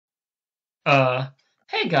Uh,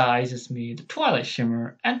 hey guys, it's me, the Twilight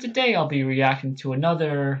Shimmer, and today I'll be reacting to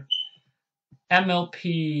another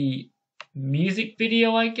MLP music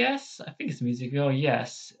video, I guess. I think it's a music video,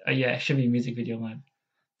 yes. Yeah, it should be a music video, man.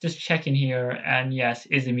 Just checking here, and yes,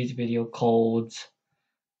 it's a music video called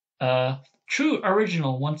uh, True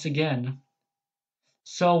Original once again.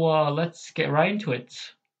 So let's get right into it.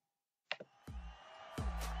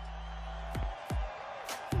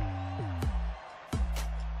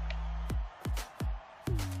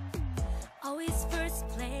 Always first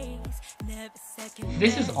place, never second.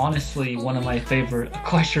 This is honestly one of my favorite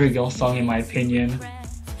Equestria Girl song in my opinion.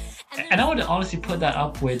 And I would honestly put that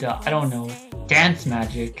up with, I don't know, Dance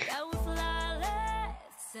Magic.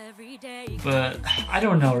 But I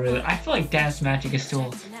don't know really. I feel like Dance Magic is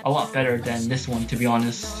still a lot better than this one, to be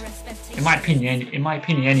honest. In my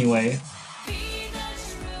opinion anyway.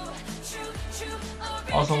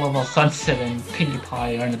 Also love how Sunset and Pinkie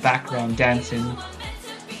Pie are in the background dancing.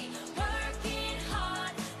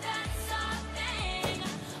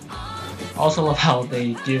 Also love how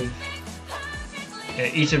they give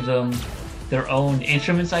each of them their own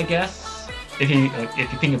instruments, I guess, if you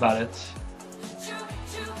think about it.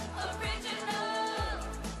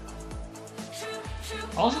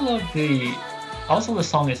 Also the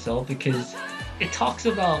song itself, because it talks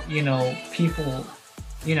about, people,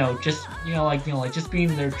 like just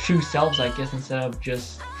being their true selves, I guess, instead of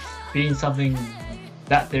just being something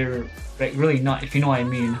that they're really not, if you know what I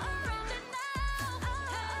mean.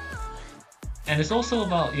 And it's also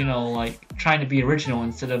about, like trying to be original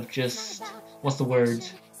instead of just, what's the word,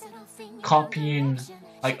 copying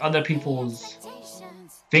like other people's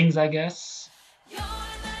things, I guess.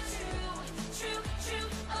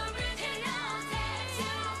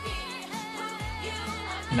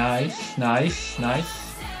 Nice, nice,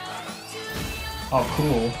 nice. Oh,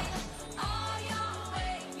 cool.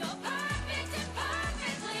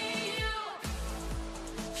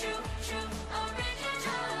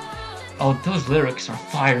 Oh, those lyrics are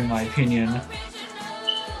fire in my opinion.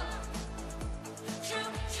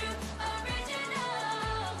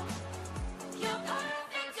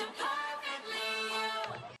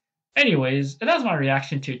 Anyways, that was my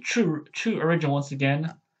reaction to True Original once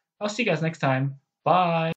again. I'll see you guys next time. Bye!